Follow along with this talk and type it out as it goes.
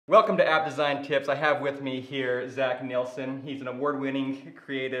Welcome to App Design Tips. I have with me here Zachery Nielson. He's an award-winning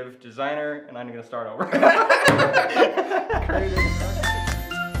creative designer, and I'm going to start over.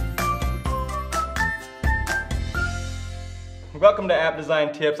 Welcome to App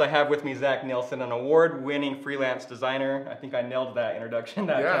Design Tips. I have with me Zachery Nielson, an award-winning freelance designer. I think I nailed that introduction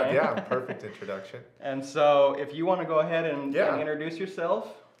that time. Yeah, perfect introduction. And so if you want to go ahead and introduce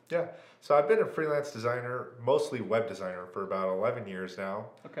yourself. Yeah, so I've been a freelance designer, mostly web designer, for about 11 years now.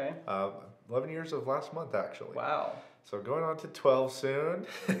 Okay. 11 years of last month, actually. Wow. So going on to 12 soon.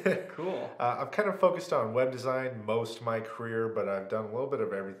 Cool. I've kind of focused on web design most of my career, but I've done a little bit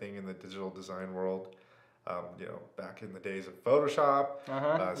of everything in the digital design world. Back in the days of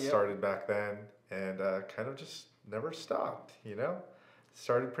Photoshop, started back then, and kind of just never stopped,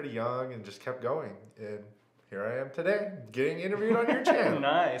 Started pretty young and just kept going, and here I am today, getting interviewed on your channel.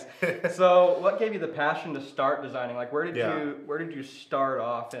 Nice. So what gave you the passion to start designing? Like where did you start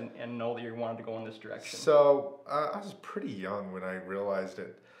off and know that you wanted to go in this direction? So I was pretty young when I realized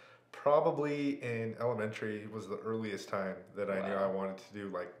it. Probably in elementary was the earliest time that I knew I wanted to do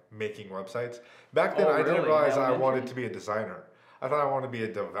like making websites. Back then I didn't realize I wanted to be a designer. I thought I wanted to be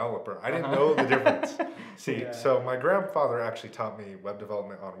a developer. I didn't know the difference. So my grandfather actually taught me web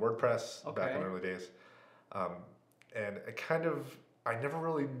development on WordPress back in the early days. And I never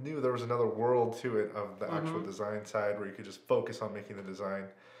really knew there was another world to it of the actual design side where you could just focus on making the design.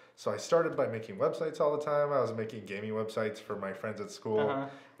 So I started by making websites all the time. I was making gaming websites for my friends at school. And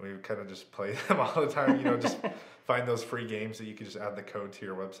we would kind of just play them all the time, just find those free games that you could just add the code to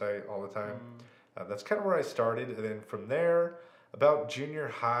your website all the time. That's kind of where I started. And then from there, about junior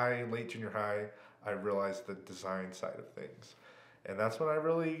high, late junior high, I realized the design side of things. And that's when I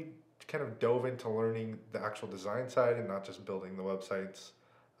really kind of dove into learning the actual design side and not just building the websites,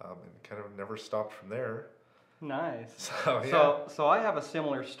 and kind of never stopped from there. Nice. So I have a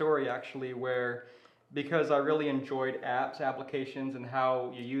similar story actually where, because I really enjoyed applications and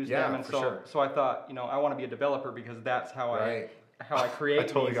how you use them, and so I thought, I want to be a developer because that's how I create I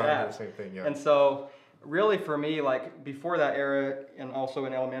totally these got apps. into the same thing, yeah. And so really for me, like before that era and also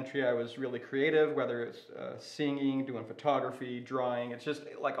in elementary, I was really creative, whether it's singing, doing photography, drawing. It's just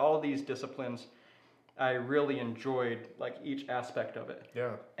like all these disciplines, I really enjoyed like each aspect of it.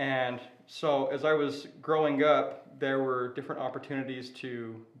 Yeah. And so as I was growing up, there were different opportunities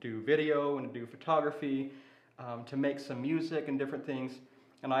to do video and to do photography, to make some music and different things.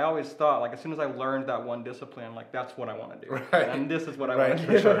 And I always thought, like, as soon as I learned that one discipline, like, that's what I want to do. Right. And this is what I want to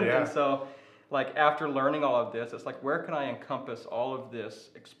do. Sure, yeah. And so, like, after learning all of this, it's like, where can I encompass all of this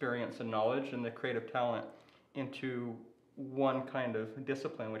experience and knowledge and the creative talent into one kind of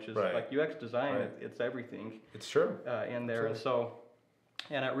discipline, which is like UX design. It's everything. It's true. In there. And so,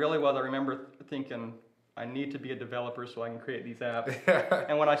 and it really was, I remember thinking, I need to be a developer so I can create these apps.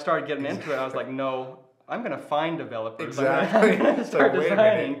 And when I started getting into it, I was like, no, I'm going to find developers. Exactly. I'm going to start wait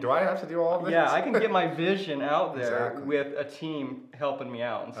designing. a minute, do I have to do all of this? Yeah, I can get my vision out there with a team helping me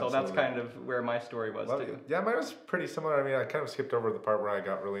out. And so that's kind of where my story was too. Yeah, mine was pretty similar. I mean, I kind of skipped over the part where I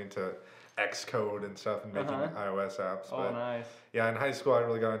got really into Xcode and stuff and making iOS apps. Oh, nice. Yeah, in high school I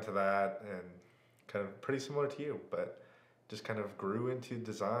really got into that, and kind of pretty similar to you, but just kind of grew into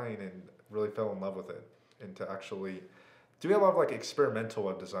design and really fell in love with it, and to actually do a lot of like experimental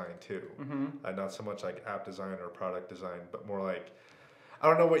web design too. Not so much like app design or product design, but more like, I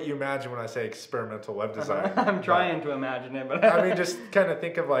don't know what you imagine when I say experimental web design. I'm trying to imagine it, but I mean, just kind of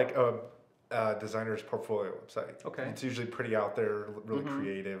think of like a designer's portfolio website. Okay. It's usually pretty out there, really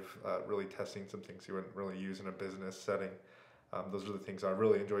creative, really testing some things you wouldn't really use in a business setting. Those are the things I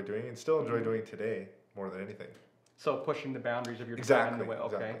really enjoy doing and still enjoy doing today more than anything. So pushing the boundaries of your design in the way.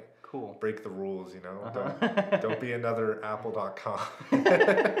 Okay, exactly. Cool. Break the rules, Don't be another Apple.com.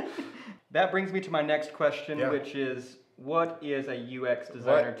 That brings me to my next question, which is, what is a UX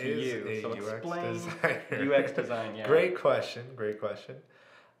designer to you? So explain UX design. Yeah. Great question.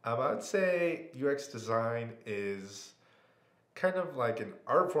 I would say UX design is kind of like an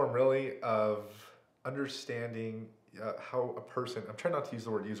art form, really, of understanding how a person. I'm trying not to use the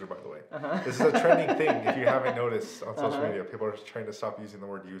word user, by the way. This is a trending thing. If you haven't noticed on social media, people are trying to stop using the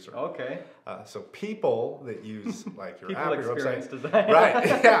word user. Okay. So people that use like your people app, your website, design. Right?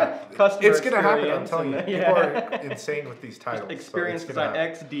 Yeah. Customer it's going to happen. I'm telling you. People are insane with these titles. Experience design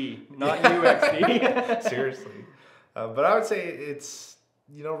XD, not UXD. Seriously. But I would say it's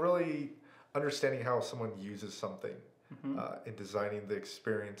really understanding how someone uses something and designing the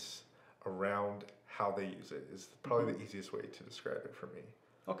experience around how they use it is probably the easiest way to describe it for me.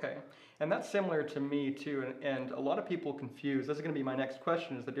 Okay, and that's similar to me too, and a lot of people confuse, this is going to be my next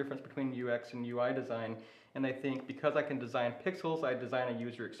question, is the difference between UX and UI design, and they think because I can design pixels, I design a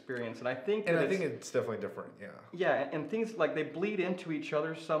user experience. And I think it's definitely different, yeah. Yeah, and things like they bleed into each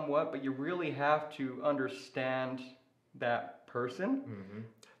other somewhat, but you really have to understand that person. Mm-hmm.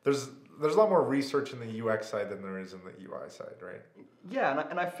 There's a lot more research in the UX side than there is in the UI side, right? Yeah,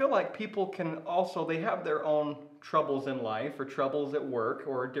 and I feel like people can also, they have their own troubles in life or troubles at work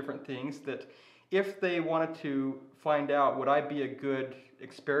or different things that if they wanted to find out, would I be a good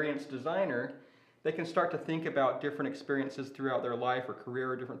experienced designer, they can start to think about different experiences throughout their life or career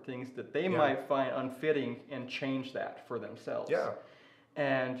or different things that they might find unfitting and change that for themselves. Yeah.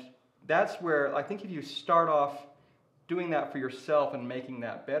 And that's where I think if you start off doing that for yourself and making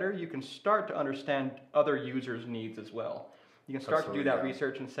that better, you can start to understand other users' needs as well. You can start to do that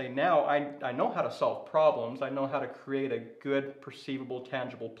research and say, now I know how to solve problems. I know how to create a good, perceivable,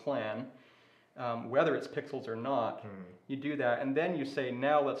 tangible plan, whether it's pixels or not. You do that, and then you say,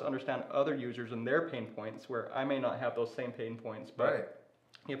 now let's understand other users and their pain points, where I may not have those same pain points, but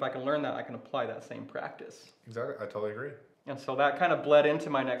if I can learn that, I can apply that same practice. Exactly, I totally agree. And so that kind of bled into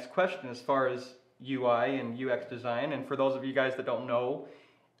my next question as far as UI and UX design. And for those of you guys that don't know,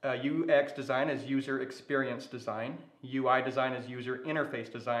 UX design is user experience design. UI design is user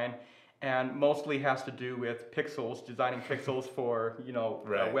interface design, and mostly has to do with pixels, designing pixels for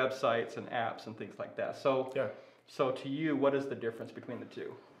websites and apps and things like that. So, so to you, what is the difference between the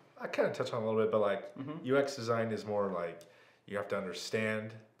two? I kind of touched on it a little bit, but like UX design is more like you have to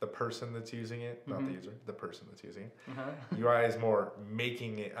understand the person that's using it, not the user, the person that's using it. UI is more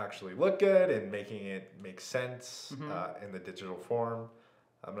making it actually look good and making it make sense in the digital form.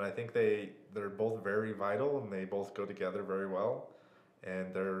 And I think they're both very vital and they both go together very well.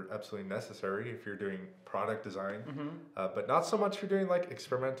 And they're absolutely necessary if you're doing product design, but not so much if you're doing like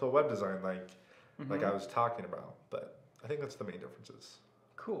experimental web design like I was talking about. But I think that's the main differences.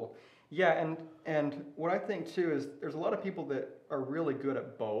 Cool. Yeah, and what I think too is there's a lot of people that are really good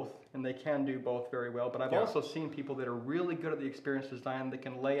at both, and they can do both very well. But I've also seen people that are really good at the experience design that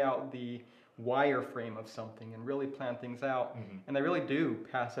can lay out the wireframe of something and really plan things out, and they really do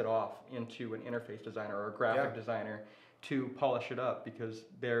pass it off into an interface designer or a graphic designer to polish it up because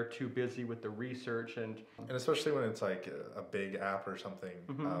they're too busy with the research and especially when it's like a big app or something,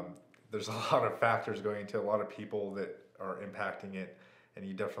 there's a lot of factors going into a lot of people that are impacting it. And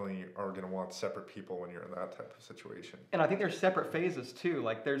you definitely are going to want separate people when you're in that type of situation. And I think there's separate phases too.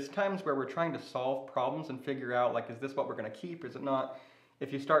 Like there's times where we're trying to solve problems and figure out like, is this what we're going to keep? Is it not?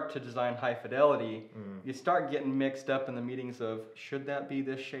 If you start to design high fidelity, you start getting mixed up in the meetings of, should that be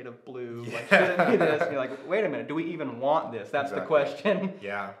this shade of blue? Like, should it be this? And you're like, wait a minute, do we even want this? That's the question.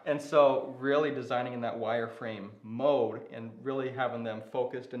 And so really designing in that wireframe mode and really having them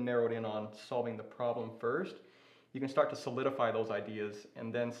focused and narrowed in on solving the problem first, you can start to solidify those ideas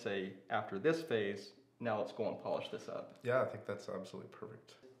and then say, after this phase, now let's go and polish this up. Yeah, I think that's absolutely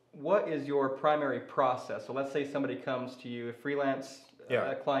perfect. What is your primary process? So let's say somebody comes to you, a freelance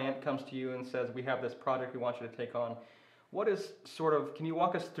client comes to you and says, we have this project we want you to take on. What is can you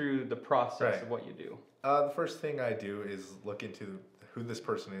walk us through the process of what you do? The first thing I do is look into who this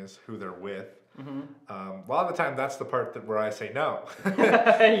person is, who they're with. A lot of the time, that's the part where I say no.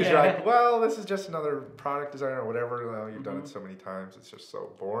 Because you're like, well, this is just another product designer or whatever. You know, you've done it so many times, it's just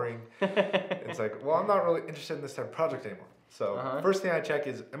so boring. It's like, well, I'm not really interested in this type of project anymore. So first thing I check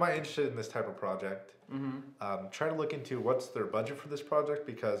is, am I interested in this type of project? Try to look into what's their budget for this project,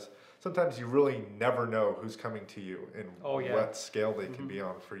 because sometimes you really never know who's coming to you and what scale they can be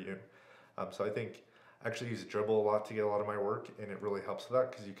on for you. So I think I actually use Dribbble a lot to get a lot of my work, and it really helps with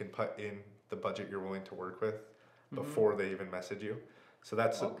that because you can put in the budget you're willing to work with before they even message you. So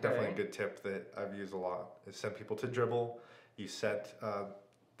that's definitely a good tip that I've used a lot, is send people to Dribbble. You set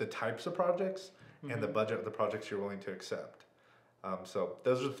the types of projects and the budget of the projects you're willing to accept. So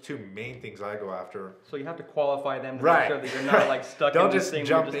those are the two main things I go after. So you have to qualify them to make sure that you're not like stuck in this thing.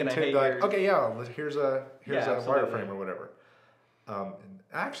 Don't just jump into like, okay, here's a wireframe or whatever. And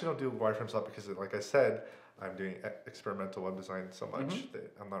I actually don't do wireframes a lot because, like I said, I'm doing experimental web design so much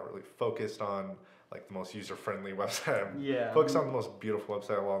that I'm not really focused on like the most user-friendly website. I'm focused on the most beautiful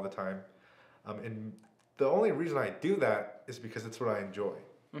website a lot of the time. And the only reason I do that is because it's what I enjoy.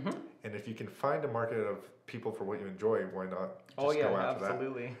 And if you can find a market of people for what you enjoy, why not just go after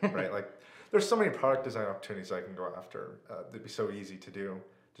that? Right? Like, there's so many product design opportunities I can go after. That'd be so easy to do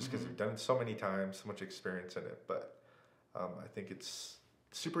just because you've done it so many times, so much experience in it. But I think it's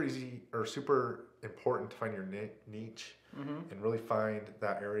super easy or super important to find your niche and really find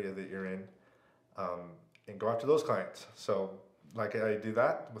that area that you're in and go after those clients. So like I do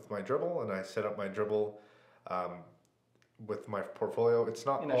that with my Dribbble, and I set up my Dribbble with my portfolio, it's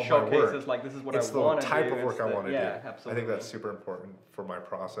not in all a showcase, my work. it's like, this is what it's I want to do. the type of work I want to do. Absolutely. I think that's super important for my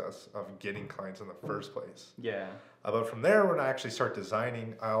process of getting clients in the first place. Yeah. But from there, when I actually start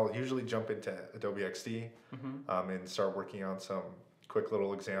designing, I'll usually jump into Adobe XD and start working on some quick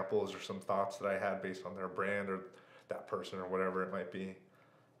little examples or some thoughts that I had based on their brand or that person or whatever it might be.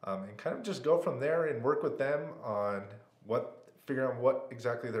 And kind of just go from there and work with them on figure out what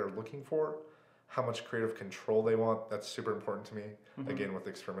exactly they're looking for, how much creative control they want. That's super important to me. Again, with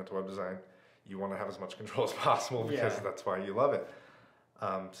experimental web design, you want to have as much control as possible because that's why you love it.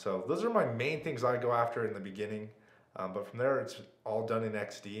 So those are my main things I go after in the beginning. But from there, it's all done in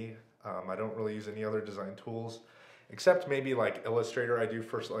XD. I don't really use any other design tools, except maybe like Illustrator. I do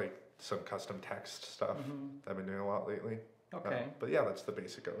first like some custom text stuff. I've been doing a lot lately. Okay. But yeah, that's the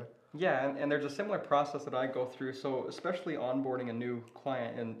basic of it. Yeah, and there's a similar process that I go through. So especially onboarding a new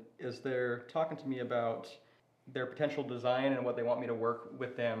client, and as they're talking to me about their potential design and what they want me to work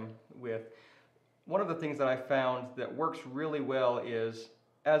with them with, one of the things that I found that works really well is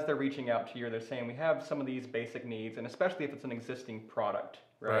as they're reaching out to you, they're saying, we have some of these basic needs, and especially if it's an existing product,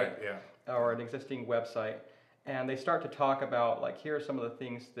 right? Yeah. Or an existing website. And they start to talk about, like, here are some of the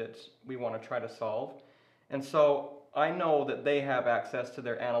things that we want to try to solve. And so I know that they have access to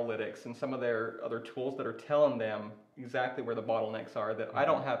their analytics and some of their other tools that are telling them exactly where the bottlenecks are that I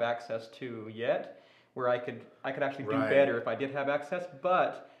don't have access to yet, where I could actually do better if I did have access.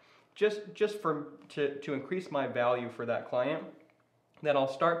 But just to increase my value for that client, then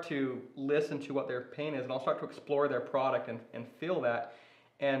I'll start to listen to what their pain is, and I'll start to explore their product and feel that.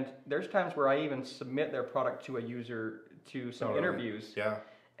 And there's times where I even submit their product to a user to some interviews. Yeah.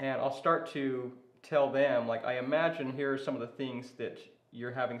 And I'll start to tell them, like, I imagine here are some of the things that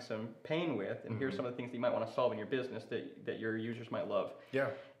you're having some pain with, and here's some of the things that you might want to solve in your business that your users might love. Yeah.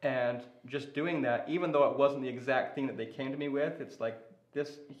 And just doing that, even though it wasn't the exact thing that they came to me with, it's like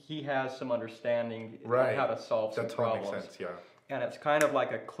he has some understanding of how to solve some problems. That totally makes sense, yeah. And it's kind of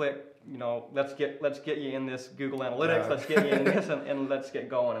like a click, let's get you in this Google Analytics, let's get you in this, and let's get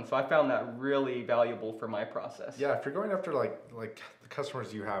going. And so I found that really valuable for my process. Yeah, if you're going after like the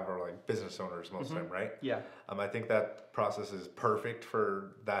customers you have are like business owners most of the time, right? Yeah. I think that process is perfect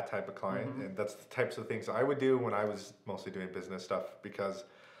for that type of client, and that's the types of things I would do when I was mostly doing business stuff, because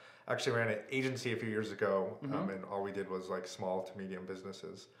I actually ran an agency a few years ago, and all we did was like small to medium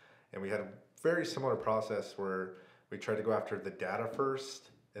businesses, and we had a very similar process where we tried to go after the data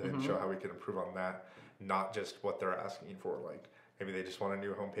first and then show how we could improve on that, not just what they're asking for. Like maybe they just want a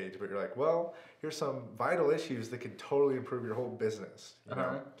new homepage, but you're like, well, here's some vital issues that could totally improve your whole business. You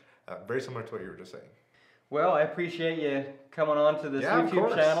know, very similar to what you were just saying. Well, I appreciate you coming on to this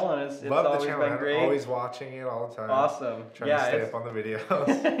YouTube channel, and it's always been great. Always watching it all the time. Awesome. Trying to stay up on the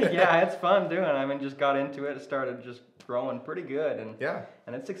videos. Yeah, it's fun doing it. I mean, just got into it. It started just growing pretty good,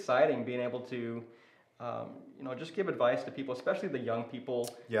 and it's exciting being able to just give advice to people, especially the young people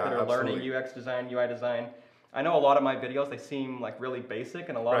that are learning UX design, UI design. I know a lot of my videos, they seem like really basic,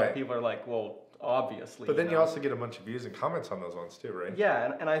 and a lot of people are like, well, obviously. But then you also get a bunch of views and comments on those ones too, right?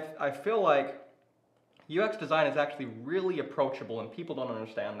 Yeah, and I feel like UX design is actually really approachable, and people don't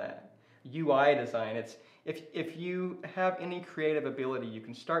understand that. UI design, it's if you have any creative ability, you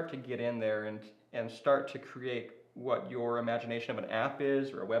can start to get in there and start to create what your imagination of an app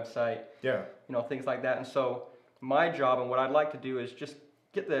is or a website. Yeah. Things like that. And so my job and what I'd like to do is just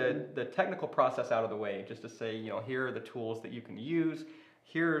get the technical process out of the way, just to say, here are the tools that you can use.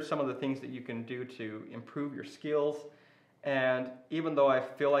 Here are some of the things that you can do to improve your skills. And even though I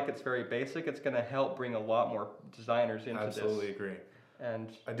feel like it's very basic, it's going to help bring a lot more designers into this. Absolutely agree.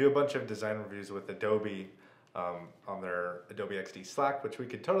 And I do a bunch of design reviews with Adobe on their Adobe XD Slack, which we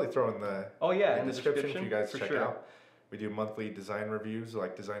could totally throw in the description for you guys to check out. We do monthly design reviews,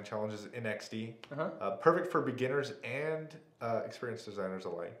 like design challenges in XD. Perfect for beginners and experienced designers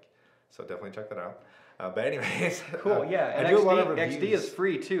alike. So definitely check that out. But anyways, cool. Yeah, and XD is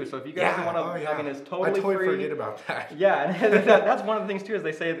free too. So if you guys want to, I mean, it's totally free. I totally forget about that. Yeah, and that's one of the things too. Is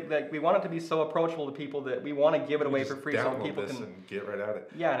they say that we want it to be so approachable to people that we want to give it away for free, so people can and get right at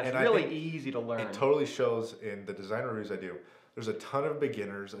it. Yeah, and it's really easy to learn. It totally shows in the design reviews I do. There's a ton of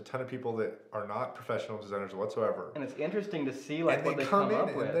beginners, a ton of people that are not professional designers whatsoever. And it's interesting to see what they come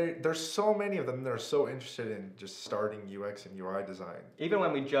up with. There's so many of them that are so interested in just starting UX and UI design. Even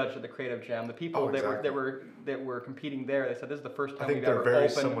when we judged at the Creative Jam, the people that were competing there, they said this is the first time we've ever opened very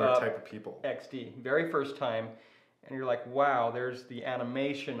similar type of people. XD, very first time. And you're like, wow, there's the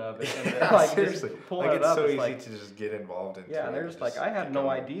animation of it. And seriously. It's so easy to just get involved into it. Yeah, and they're just like, I had no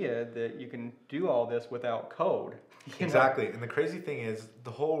idea that you can do all this without code. Exactly. And the crazy thing is,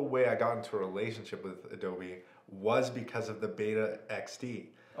 the whole way I got into a relationship with Adobe was because of the beta XD.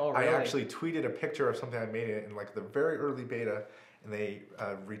 Oh, really? I actually tweeted a picture of something I made in like the very early beta, and they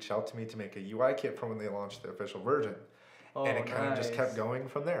reached out to me to make a UI kit from when they launched the official version. Oh, and it kind of just kept going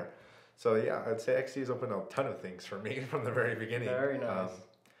from there. So yeah, I'd say XD has opened a ton of things for me from the very beginning. Very nice.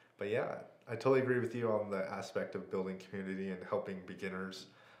 But yeah, I totally agree with you on the aspect of building community and helping beginners.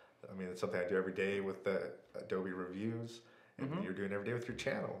 I mean, it's something I do every day with the Adobe reviews, and you're doing every day with your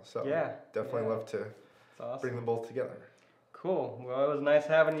channel. So yeah, definitely love to bring them both together. Cool. Well, it was nice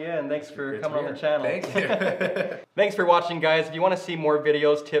having you, and thanks for coming on the channel. Thank you. Thanks for watching, guys. If you want to see more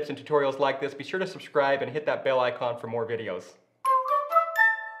videos, tips, and tutorials like this, be sure to subscribe and hit that bell icon for more videos.